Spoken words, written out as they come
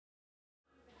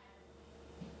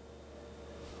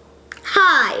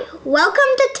welcome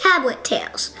to Tablet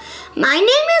Tales. My name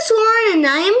is Lauren and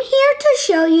I am here to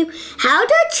show you how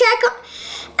to check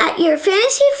at your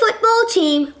fantasy football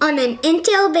team on an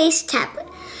Intel-based tablet.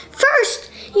 First,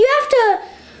 you have to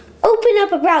open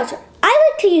up a browser.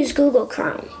 I like to use Google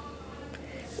Chrome.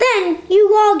 Then you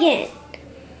log in.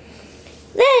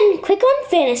 Then click on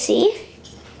Fantasy.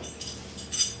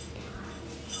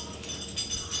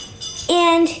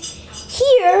 And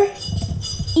here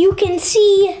you can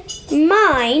see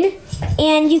mine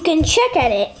and you can check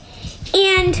at it.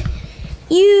 And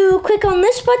you click on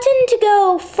this button to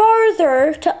go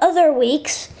farther to other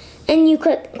weeks, and you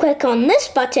click on this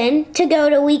button to go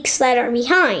to weeks that are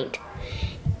behind.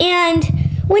 And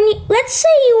when let's say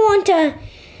you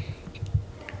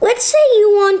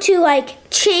want to like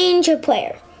change a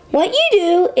player. What you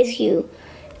do is you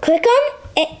click on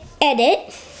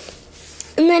edit,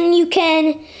 and then you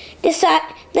can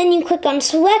decide. Then you click on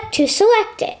select to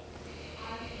select it.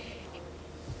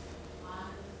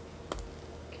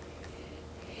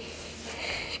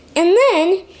 And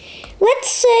then,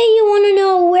 let's say you want to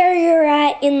know where you're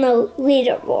at in the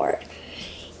leaderboard.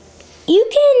 You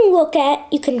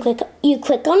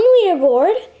click on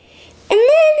leaderboard, and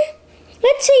then,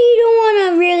 let's say you don't want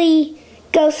to really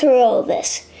go through all of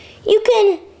this. You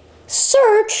can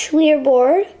search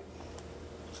leaderboard,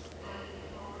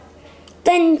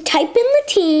 then type in the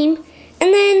team,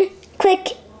 and then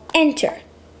click enter.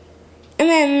 And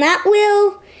then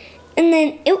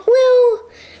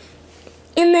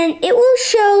it will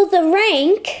show the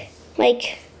rank.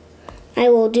 Like, I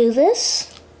will do this.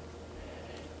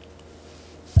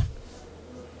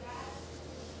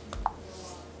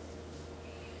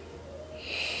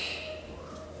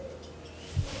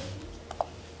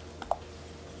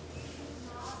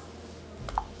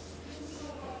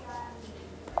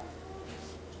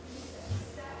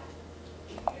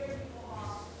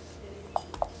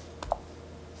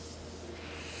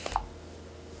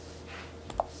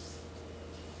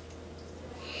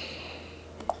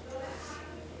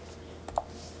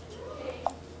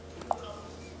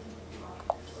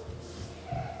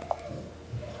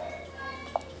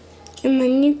 And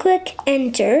then you click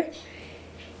enter.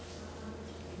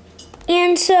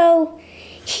 And so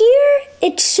here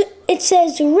it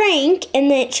says rank,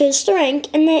 and then it shows the rank,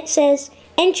 and then it says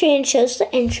entry and shows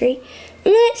the entry.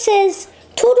 And then it says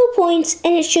total points,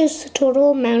 and it shows the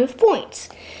total amount of points.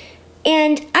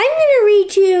 And I'm going to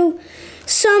read you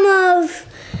some of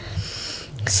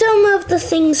the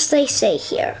things they say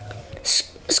here.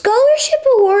 Scholarship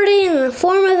awarded in the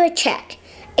form of a check.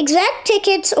 Exact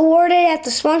tickets awarded at the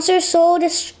sponsor's sole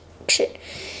discretion.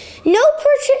 No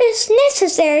purchase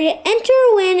necessary to enter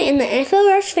or win in the NFL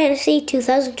Rush Fantasy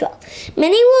 2012.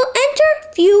 Many will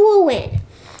enter, few will win.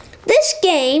 This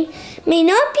game may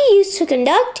not be used to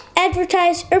conduct,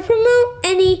 advertise, or promote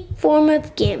any form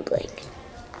of gambling.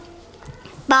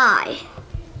 Bye.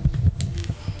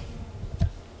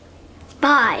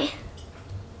 Bye.